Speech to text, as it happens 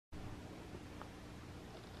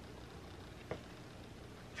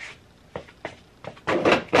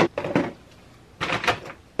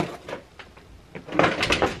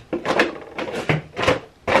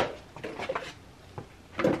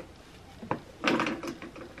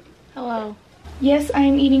Hello. Yes, I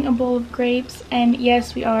am eating a bowl of grapes, and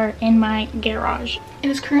yes, we are in my garage. It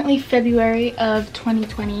is currently February of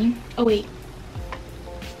 2020. Oh wait,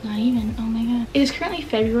 not even. Oh my god. It is currently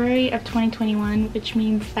February of 2021, which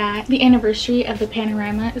means that the anniversary of the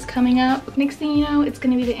panorama is coming up. Next thing you know, it's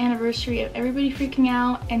gonna be the anniversary of everybody freaking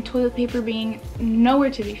out and toilet paper being nowhere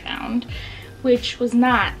to be found, which was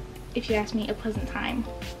not, if you ask me, a pleasant time.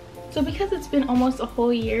 So because it's been almost a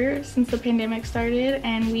whole year since the pandemic started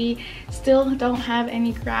and we still don't have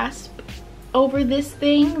any grasp over this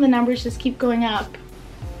thing, the numbers just keep going up.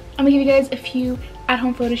 I'm gonna give you guys a few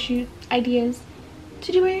at-home photo shoot ideas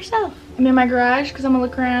to do by yourself. I'm in my garage because I'm gonna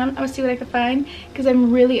look around. I'm gonna see what I can find because I'm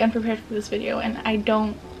really unprepared for this video and I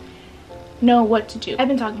don't know what to do. I've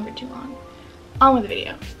been talking for too long. On with the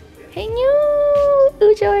video. Hey you!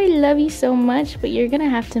 Ujo, I love you so much, but you're gonna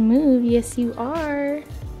have to move. Yes, you are.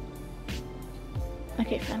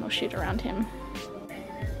 Okay, fine, we'll shoot around him.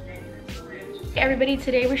 Hey everybody,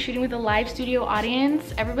 today we're shooting with a live studio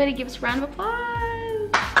audience. Everybody give us a round of applause.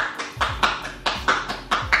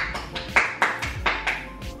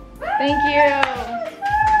 Thank you.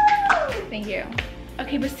 Thank you.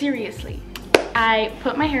 Okay, but seriously, I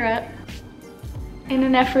put my hair up in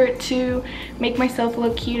an effort to make myself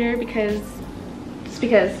look cuter just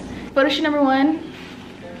because. Photo shoot number one,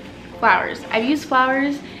 flowers. I've used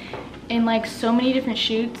flowers in like so many different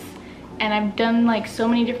shoots and I've done like so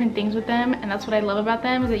many different things with them, and that's what I love about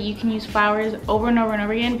them, is that you can use flowers over and over and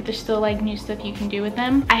over again, but there's still like new stuff you can do with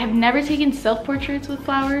them. I have never taken self-portraits with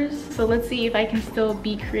flowers, so let's see if I can still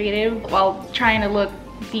be creative while trying to look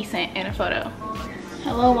decent in a photo.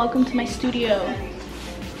 Hello, welcome to my studio.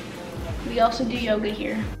 We also do yoga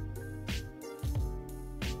here.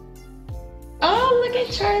 Oh, look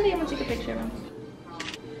at Charlie. I'm gonna take a picture of him.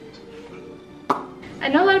 I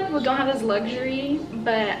know a lot of people don't have this luxury,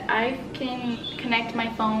 but I can connect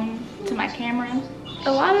my phone to my camera.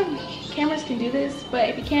 A lot of cameras can do this, but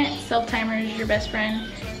if you can't, self-timer is your best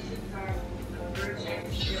friend.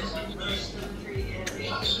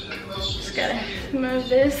 Just gotta move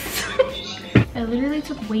this. It literally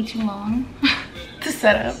took way too long to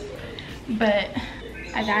set up, but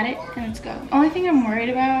I got it and let's go. Only thing I'm worried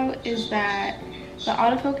about is that the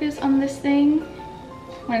autofocus on this thing,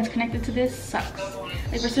 when it's connected to this, sucks.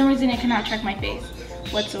 Like for some reason it cannot track my face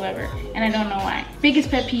whatsoever, and I don't know why.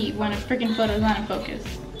 Biggest pet peeve when a freaking photo is not in focus.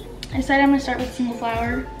 I decided I'm gonna start with a single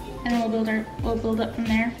flower and then we'll build up from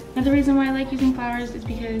there. Another reason why I like using flowers is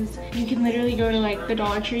because you can literally go to like the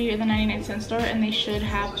Dollar Tree or the 99-cent store and they should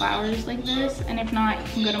have flowers like this, and if not,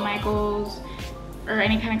 you can go to Michael's or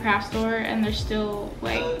any kind of craft store and they're still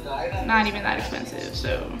like not even that expensive.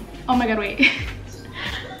 So, oh my god, wait.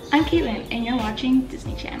 I'm Caitlin and you're watching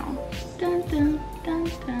Disney Channel. Dun dun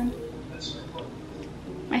dun dun.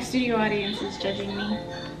 My studio audience is judging me.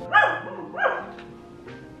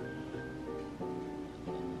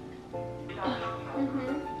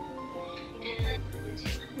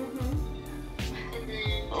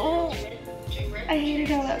 Oh, I hated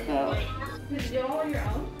how that felt. Did you do it all on your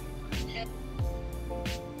own?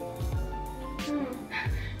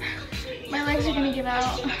 My legs are gonna give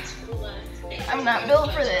out. I'm not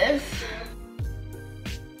built for this.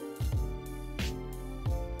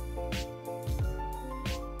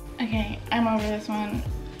 Okay, I'm over this one.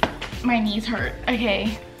 My knees hurt.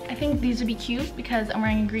 Okay, I think these would be cute because I'm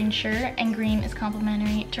wearing a green shirt and green is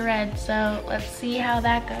complementary to red. So let's see how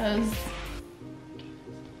that goes.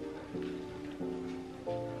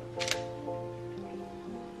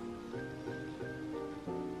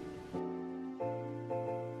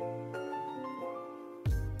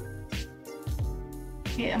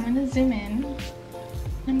 Okay, I'm gonna zoom in.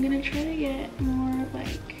 I'm gonna try to get more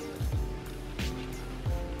like,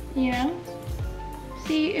 you know?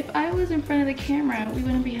 See, if I was in front of the camera, we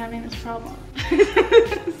wouldn't be having this problem.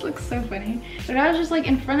 This looks so funny. But if I was just like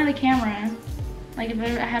in front of the camera, like if I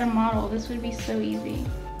had a model, this would be so easy.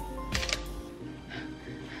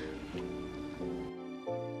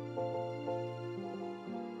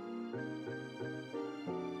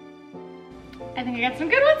 I think I got some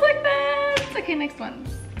good ones like that. Okay, next ones.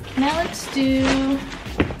 Now let's do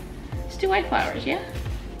white flowers, yeah?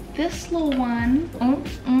 This little one,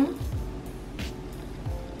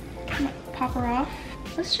 pop her off.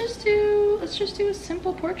 Let's just do a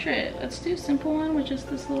simple portrait. Let's do a simple one with just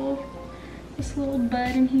this little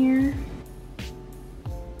bud in here.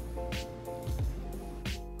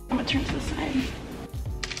 I'm gonna turn to the side.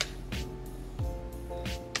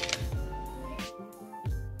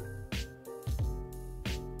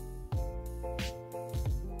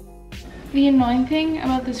 The annoying thing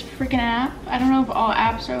about this freaking app, I don't know if all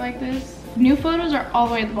apps are like this, new photos are all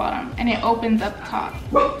the way at the bottom and it opens up the top.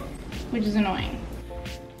 which is annoying.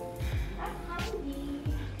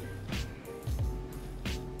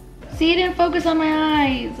 See, it didn't focus on my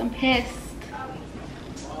eyes. I'm pissed.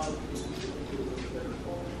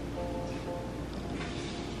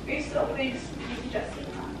 You're still please just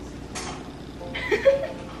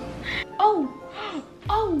Oh!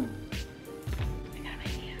 Oh! I got an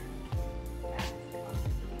idea.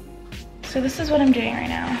 So this is what I'm doing right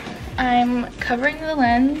now. I'm covering the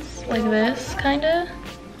lens like this, kinda.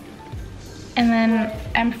 And then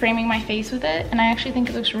I'm framing my face with it. And I actually think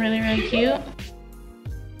it looks really, really cute.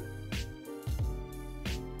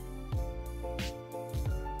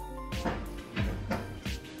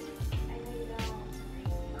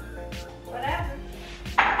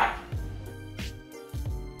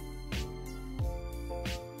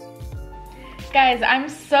 Guys, I'm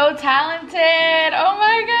so talented. Oh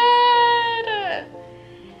my god.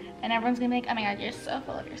 And everyone's gonna be like, oh my god, you're so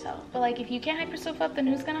full of yourself. But like, if you can't hype yourself up, then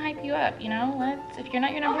who's gonna hype you up? You know what? If you're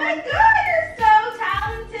not your number one. Oh my god, you're so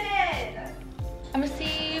talented. I'm gonna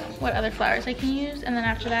see what other flowers I can use, and then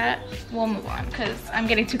after that, we'll move on because I'm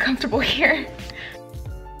getting too comfortable here.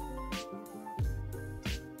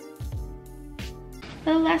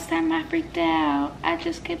 The last time I freaked out, I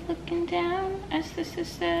just kept looking down. As the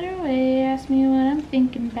sister away, asked me what I'm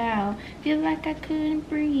thinking about. Feel like I couldn't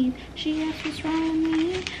breathe. She asked what's wrong with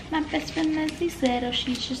me. My best friend Leslie said, oh,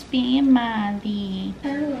 she's just being Molly.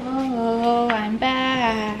 Hello, I'm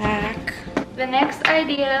back. The next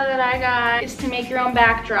idea that I got is to make your own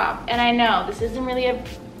backdrop. And I know this isn't really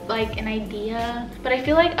an idea, but I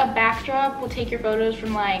feel like a backdrop will take your photos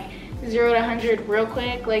from like 0 to 100 real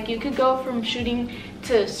quick. Like you could go from shooting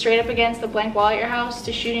to straight up against the blank wall at your house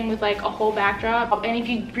to shooting with like a whole backdrop. And if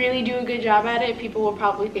you really do a good job at it, people will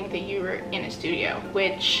probably think that you were in a studio,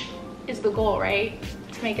 which is the goal, right?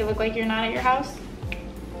 To make it look like you're not at your house.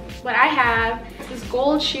 What I have is this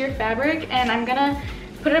gold sheer fabric, and I'm gonna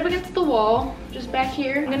put it up against the wall, just back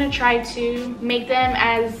here. I'm gonna try to make them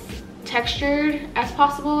as textured as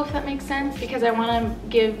possible, if that makes sense, because I wanna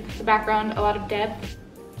give the background a lot of depth.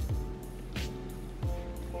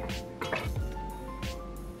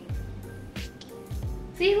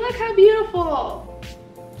 See, look how beautiful.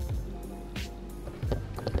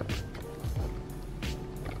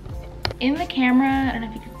 In the camera, I don't know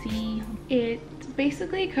if you can see, it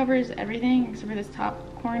basically covers everything except for this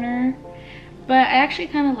top corner. But I actually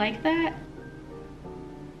kind of like that.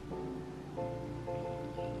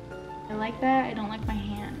 I like that. I don't like my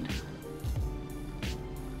hand.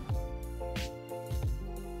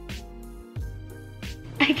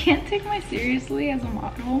 I can't take myself seriously as a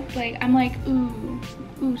model. Like, I'm like, ooh,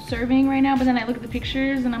 serving right now, but then I look at the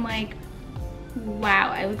pictures and I'm like,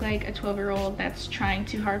 wow, I look like a 12-year-old that's trying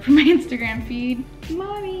too hard for my Instagram feed.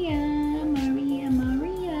 Maria, Maria,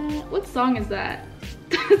 Maria. What song is that?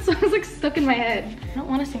 That song's like stuck in my head. I don't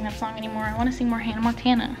want to sing that song anymore. I want to sing more Hannah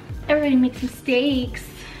Montana. Everybody makes mistakes.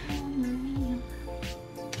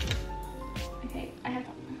 Okay, I have.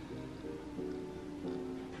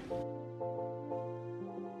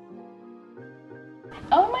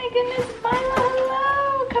 Oh my goodness, Mila,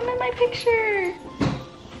 hello! Come in my picture.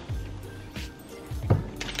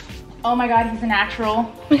 Oh my god, he's a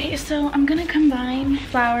natural. Okay, so I'm gonna combine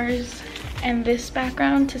flowers and this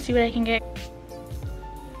background to see what I can get.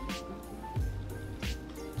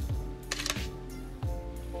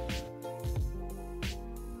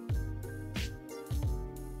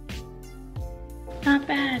 Not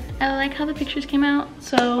bad. I like how the pictures came out.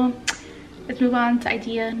 So let's move on to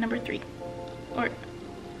idea number 3. Or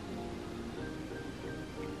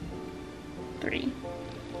 3.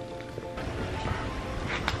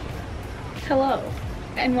 Hello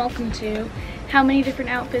and welcome to how many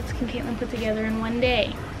different outfits can Caitlin put together in one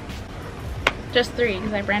day? Just 3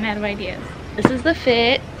 because I ran out of ideas. This is the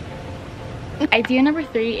fit. Idea number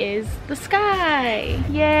 3 is the sky.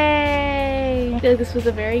 Yay! I feel like this was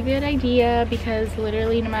a very good idea because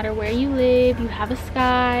literally no matter where you live, you have a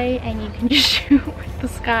sky and you can just shoot with the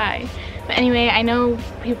sky. But anyway, I know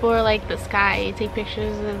people are like, the sky, you take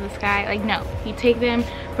pictures of the sky. Like, no, you take them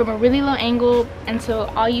from a really low angle, and so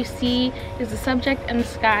all you see is the subject and the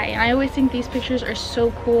sky. And I always think these pictures are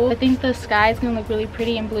so cool. I think the sky is gonna look really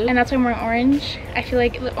pretty in blue, and that's why I'm wearing orange. I feel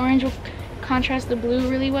like the orange will contrast the blue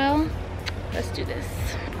really well. Let's do this.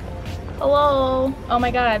 Hello. Oh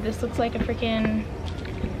my god, this looks like a freaking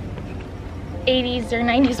 80s or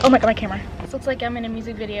 90s. Oh my god, my camera. This looks like I'm in a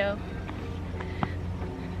music video.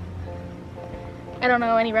 I don't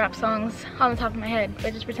know any rap songs on the top of my head,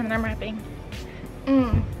 but just pretend that I'm rapping.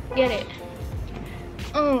 Get it.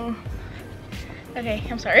 Okay,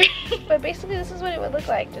 I'm sorry. But basically this is what it would look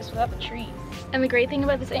like just without the trees. And the great thing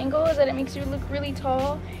about this angle is that it makes you look really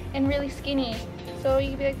tall and really skinny. So you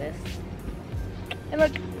can be like this. And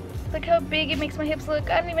look how big it makes my hips look.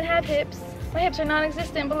 I don't even have hips. My hips are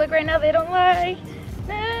non-existent, but look right now, they don't lie.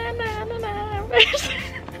 Na, na, na, na.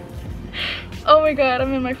 Oh my god,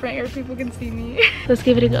 I'm in my front yard, people can see me. Let's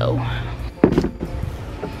give it a go.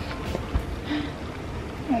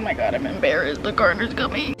 Oh my god, I'm embarrassed, the gardener's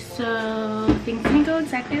got me. So things didn't go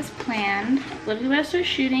exactly as planned. Literally when I started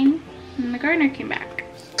shooting, and the gardener came back.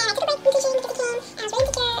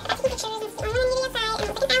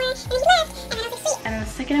 And then the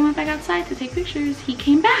second I went back outside to take pictures, he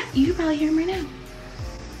came back. You can probably hear him right now.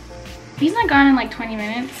 If he's not gone in like 20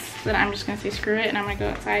 minutes, then I'm just gonna say screw it and I'm gonna go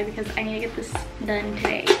outside because I need to get this done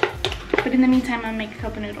today. But in the meantime, I'm gonna make a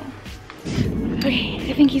cup of noodle.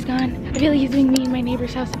 Okay, I think he's gone. I feel like he's doing me in my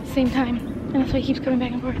neighbor's house at the same time. And that's why he keeps coming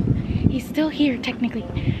back and forth. He's still here, technically.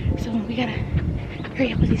 So we gotta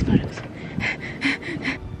hurry up with these photos.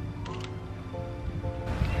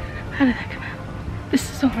 How did that come out? This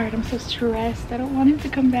is so hard, I'm so stressed. I don't want him to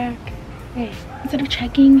come back. Hey, instead of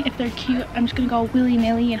checking if they're cute, I'm just gonna go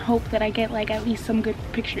willy-nilly and hope that I get like at least some good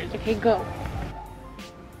pictures. Okay, go.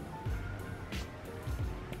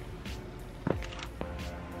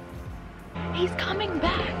 He's coming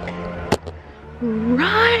back.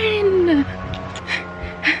 Run!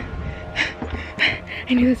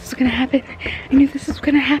 I knew this was gonna happen. I knew this was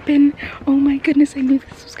gonna happen. Oh my goodness, I knew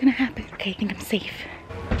this was gonna happen. Okay, I think I'm safe.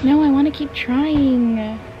 No, I want to keep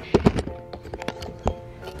trying.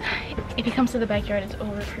 If he comes to the backyard, it's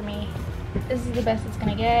over for me. This is the best it's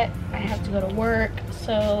gonna get. I have to go to work,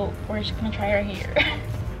 so we're just gonna try right here.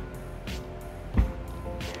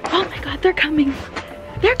 Oh my god, they're coming.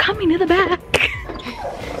 They're coming to the back.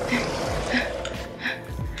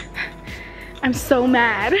 I'm so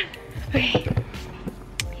mad. Okay,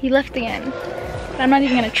 he left again. But I'm not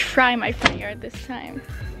even gonna try my front yard this time.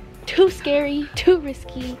 Too scary, too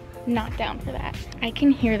risky, not down for that. I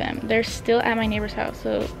can hear them. They're still at my neighbor's house,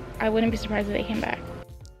 so I wouldn't be surprised if they came back.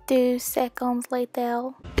 2 seconds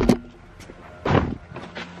later.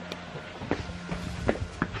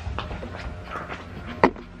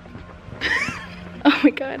 Oh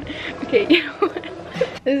my god. Okay, you know what?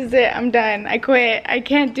 This is it. I'm done. I quit. I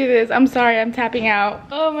can't do this. I'm sorry. I'm tapping out.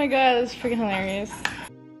 Oh my god, that's freaking hilarious.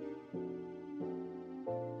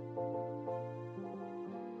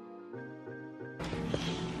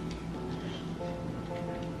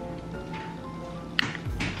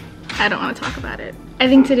 I don't want to talk about it. I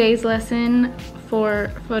think today's lesson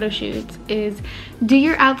for photo shoots is do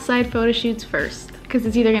your outside photo shoots first, because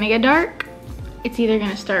it's either gonna get dark, it's either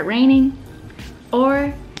gonna start raining,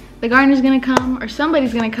 or the gardener's gonna come or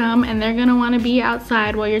somebody's gonna come and they're gonna want to be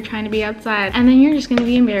outside while you're trying to be outside, and then you're just gonna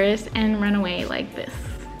be embarrassed and run away like this.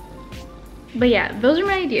 But yeah, those are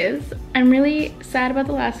my ideas. I'm really sad about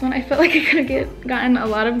the last one. I felt like I could have gotten a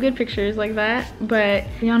lot of good pictures like that, but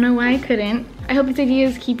y'all know why I couldn't. I hope these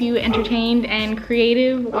ideas keep you entertained and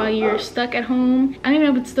creative while you're stuck at home. I don't even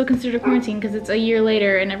know if it's still considered a quarantine because it's a year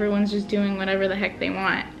later and everyone's just doing whatever the heck they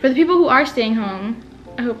want. For the people who are staying home,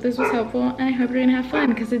 I hope this was helpful and I hope you're gonna have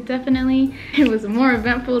fun, because it was a more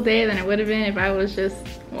eventful day than it would have been if I was just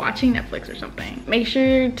watching Netflix or something. Make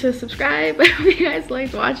sure to subscribe. I hope you guys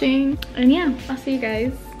liked watching. And yeah, I'll see you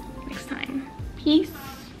guys next time. Peace.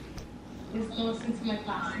 Just listen to my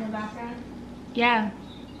class in the background. Yeah.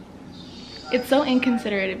 It's so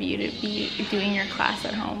inconsiderate of you to be doing your class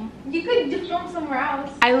at home. You could just film somewhere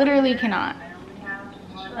else. I literally cannot.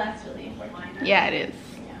 Well, that's really important. Yeah, it is.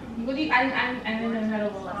 What do you, I'm in the middle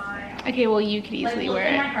of a lesson. Okay, well you could easily Like,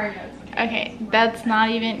 wear it. my hard notes. Okay, that's not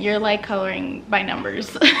even, you're like coloring by numbers.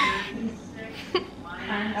 Fine,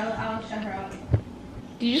 I'll shut her up.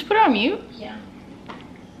 Did you just put her on mute? Yeah.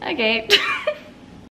 Okay.